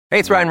Hey,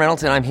 it's Ryan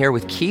Reynolds, and I'm here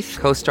with Keith,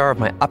 co-star of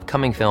my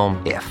upcoming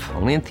film, If,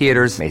 only in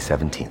theaters May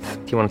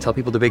 17th. Do you want to tell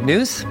people the big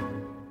news?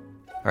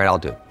 All right, I'll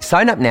do it.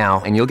 Sign up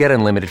now and you'll get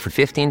unlimited for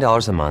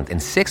 $15 a month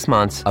and 6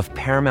 months of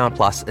Paramount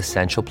Plus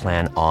Essential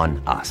Plan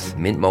on us.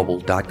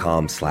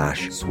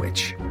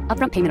 MintMobile.com/switch.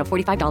 Upfront payment of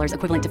 $45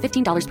 equivalent to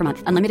 $15 per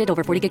month. Unlimited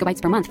over 40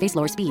 gigabytes per month. Face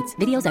lower speeds.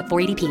 Videos at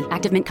 480p.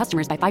 Active Mint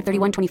customers by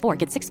 531.24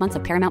 get 6 months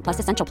of Paramount Plus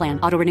Essential Plan.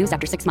 Auto renews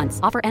after 6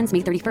 months. Offer ends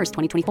May 31st,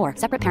 2024.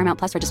 Separate Paramount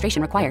Plus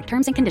registration required.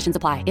 Terms and conditions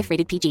apply if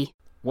rated PG.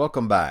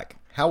 Welcome back.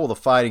 How will the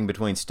fighting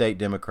between state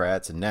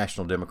Democrats and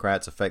national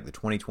Democrats affect the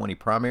 2020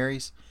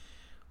 primaries?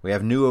 We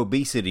have new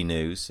obesity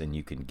news, and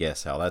you can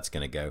guess how that's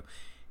going to go.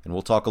 And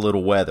we'll talk a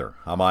little weather.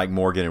 I'm Mike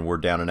Morgan, and we're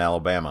down in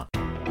Alabama.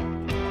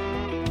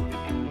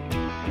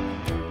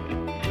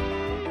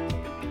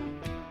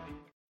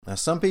 Now,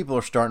 some people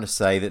are starting to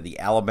say that the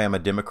Alabama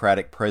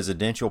Democratic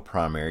presidential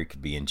primary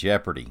could be in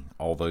jeopardy,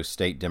 although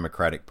State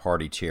Democratic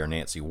Party Chair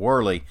Nancy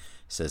Worley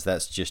says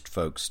that's just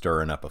folks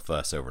stirring up a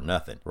fuss over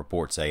nothing,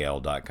 reports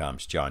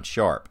AL.com's John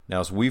Sharp. Now,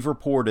 as we've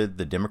reported,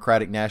 the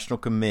Democratic National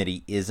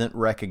Committee isn't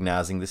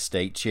recognizing the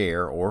state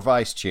chair or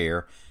vice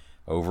chair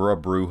over a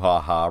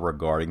brouhaha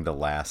regarding the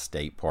last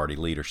state party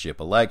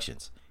leadership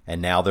elections. And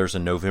now there's a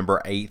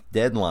November 8th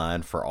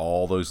deadline for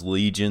all those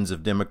legions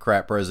of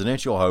Democrat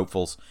presidential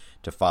hopefuls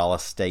to file a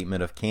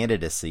statement of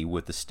candidacy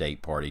with the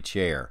state party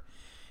chair.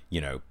 You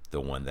know,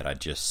 the one that I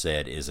just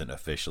said isn't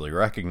officially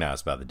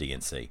recognized by the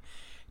DNC.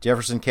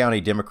 Jefferson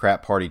County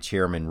Democrat Party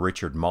Chairman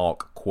Richard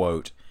Malk,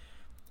 quote,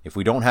 "If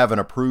we don't have an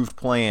approved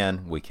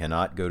plan, we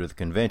cannot go to the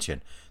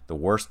convention. The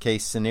worst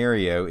case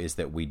scenario is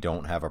that we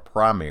don't have a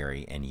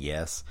primary, and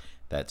yes,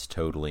 that's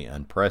totally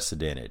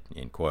unprecedented,"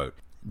 end quote.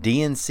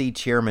 DNC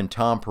Chairman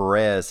Tom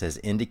Perez has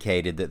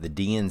indicated that the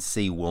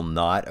DNC will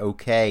not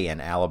okay an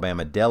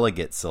Alabama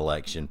delegate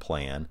selection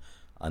plan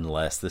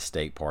unless the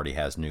state party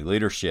has new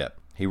leadership.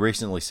 He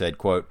recently said,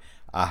 quote,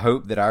 "I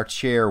hope that our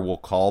chair will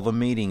call the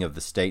meeting of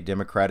the State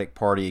Democratic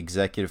Party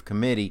Executive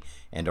Committee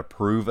and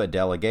approve a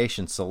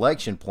delegation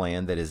selection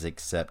plan that is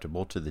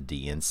acceptable to the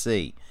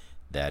DNC.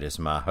 That is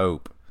my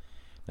hope."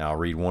 Now I'll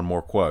read one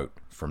more quote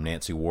from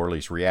Nancy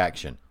Worley's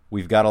reaction.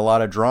 "We've got a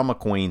lot of drama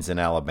queens in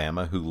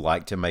Alabama who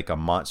like to make a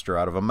monster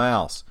out of a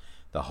mouse.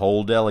 The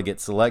whole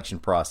delegate selection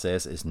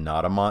process is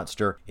not a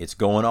monster. It's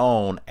going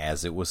on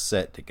as it was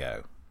set to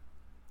go."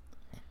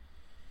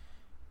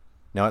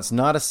 Now, it's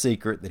not a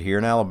secret that here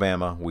in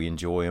Alabama we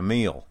enjoy a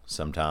meal.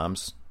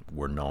 Sometimes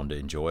we're known to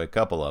enjoy a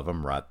couple of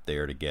them right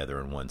there together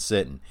in one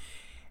sitting.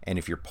 And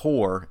if you're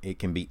poor, it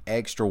can be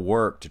extra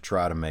work to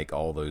try to make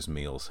all those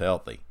meals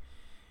healthy.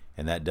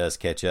 And that does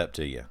catch up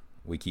to you.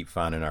 We keep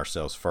finding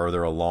ourselves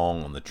further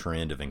along on the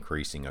trend of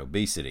increasing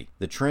obesity.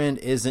 The trend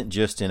isn't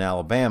just in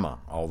Alabama,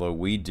 although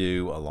we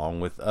do, along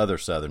with other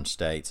southern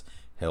states,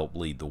 help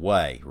lead the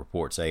way,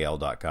 reports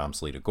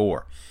AL.com's Lita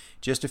Gore.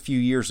 Just a few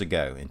years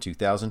ago, in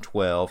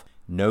 2012,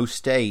 no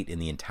state in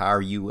the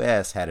entire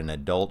U.S. had an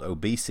adult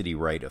obesity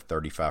rate of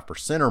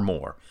 35% or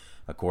more,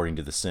 according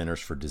to the Centers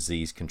for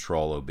Disease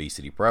Control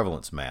Obesity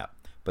Prevalence Map.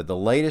 But the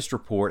latest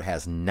report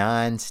has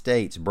 9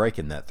 states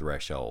breaking that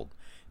threshold.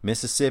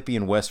 Mississippi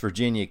and West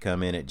Virginia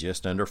come in at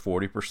just under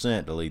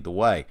 40% to lead the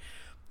way.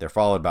 They're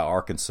followed by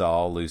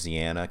Arkansas,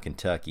 Louisiana,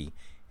 Kentucky,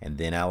 and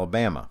then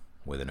Alabama,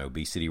 with an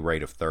obesity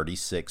rate of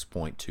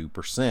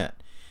 36.2%.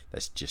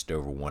 That's just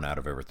over 1 out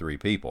of every 3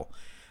 people.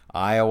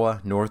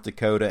 Iowa, North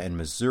Dakota, and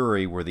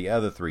Missouri were the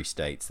other 3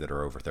 states that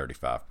are over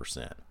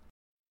 35%.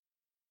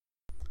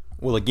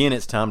 Well, again,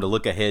 it's time to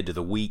look ahead to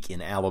the week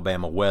in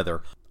Alabama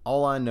weather.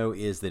 All I know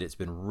is that it's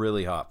been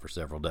really hot for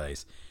several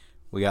days.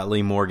 We got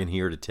Lee Morgan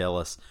here to tell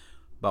us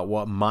about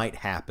what might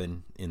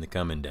happen in the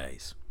coming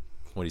days.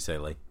 What do you say,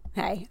 Lee?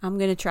 Hey, I'm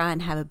going to try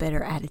and have a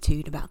better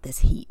attitude about this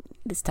heat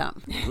this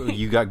time.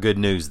 You got good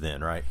news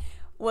then, right?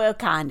 Well,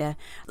 kinda.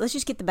 Let's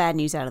just get the bad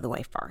news out of the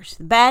way first.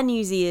 The bad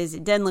news is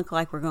it doesn't look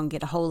like we're going to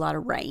get a whole lot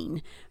of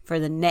rain for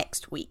the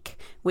next week,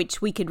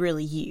 which we could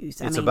really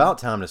use. It's about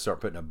time to start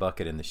putting a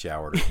bucket in the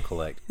shower to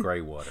collect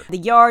gray water. The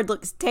yard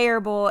looks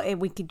terrible, and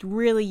we could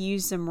really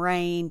use some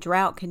rain.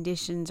 Drought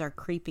conditions are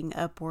creeping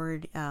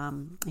upward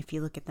if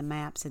you look at the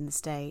maps in the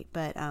state.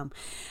 But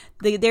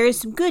there is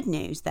some good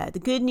news, though. The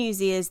good news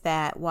is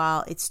that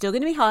while it's still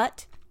going to be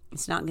hot,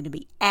 it's not going to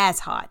be as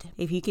hot.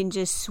 If you can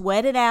just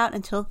sweat it out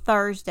until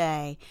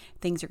Thursday,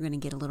 things are going to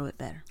get a little bit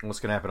better. What's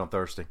going to happen on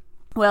Thursday?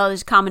 Well,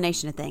 there's a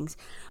combination of things.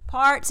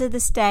 Parts of the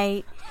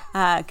state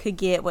could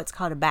get what's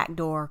called a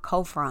backdoor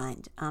cold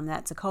front.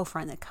 That's a cold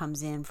front that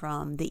comes in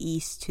from the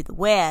east to the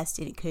west,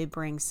 and it could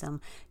bring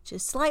some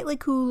just slightly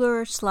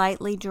cooler,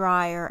 slightly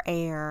drier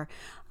air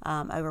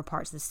over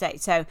parts of the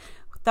state. So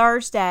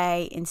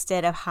Thursday,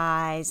 instead of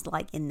highs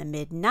like in the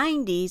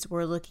mid-90s,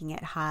 we're looking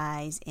at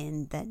highs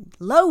in the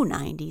low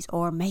 90s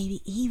or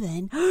maybe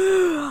even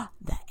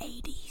the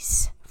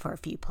 80s for a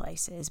few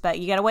places. But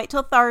you got to wait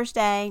till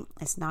Thursday.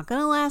 It's not going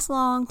to last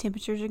long.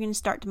 Temperatures are going to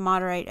start to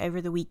moderate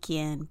over the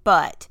weekend,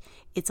 but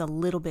it's a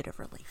little bit of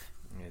relief.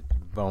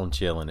 Bone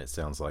chilling, it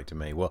sounds like to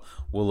me. Well,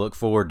 we'll look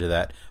forward to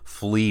that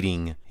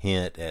fleeting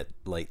hint at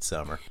late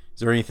summer. Is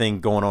there anything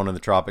going on in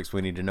the tropics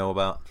we need to know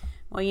about?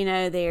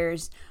 Well,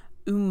 there's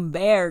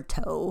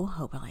Umberto,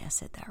 hopefully I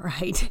said that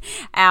right,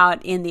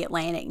 out in the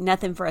Atlantic.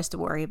 Nothing for us to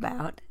worry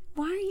about.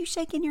 Why are you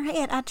shaking your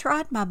head? I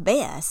tried my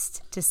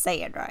best to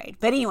say it right.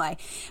 But anyway,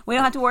 we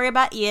don't have to worry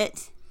about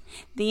it.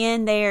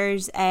 Then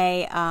there's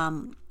a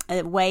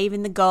wave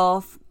in the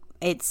Gulf.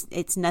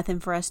 It's nothing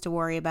for us to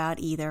worry about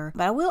either.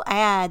 But I will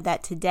add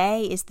that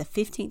today is the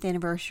 15th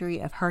anniversary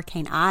of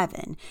Hurricane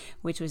Ivan,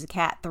 which was a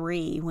Cat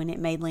 3 when it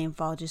made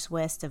landfall just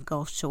west of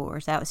Gulf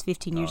Shores. That was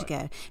 15 years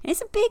ago. And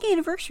it's a big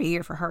anniversary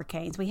year for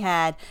hurricanes. We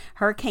had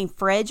Hurricane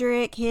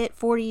Frederick hit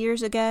 40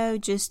 years ago.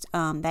 Just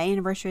the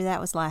anniversary of that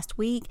was last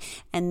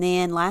week. And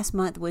then last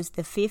month was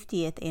the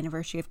 50th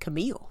anniversary of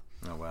Camille.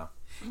 Oh, wow.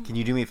 Can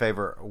you do me a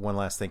favor? One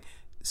last thing.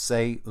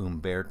 Say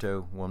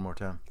Umberto one more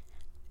time.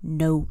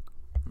 No.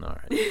 All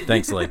right.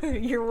 Thanks, Lee.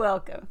 You're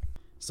welcome.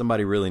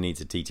 Somebody really needs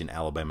to teach an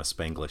Alabama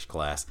Spanglish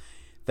class.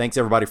 Thanks,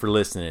 everybody, for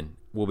listening.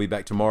 We'll be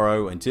back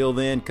tomorrow. Until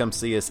then, come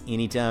see us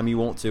anytime you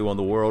want to on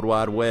the World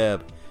Wide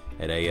Web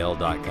at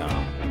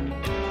al.com.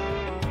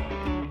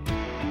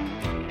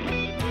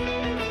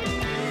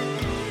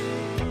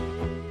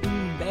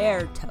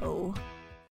 Umberto.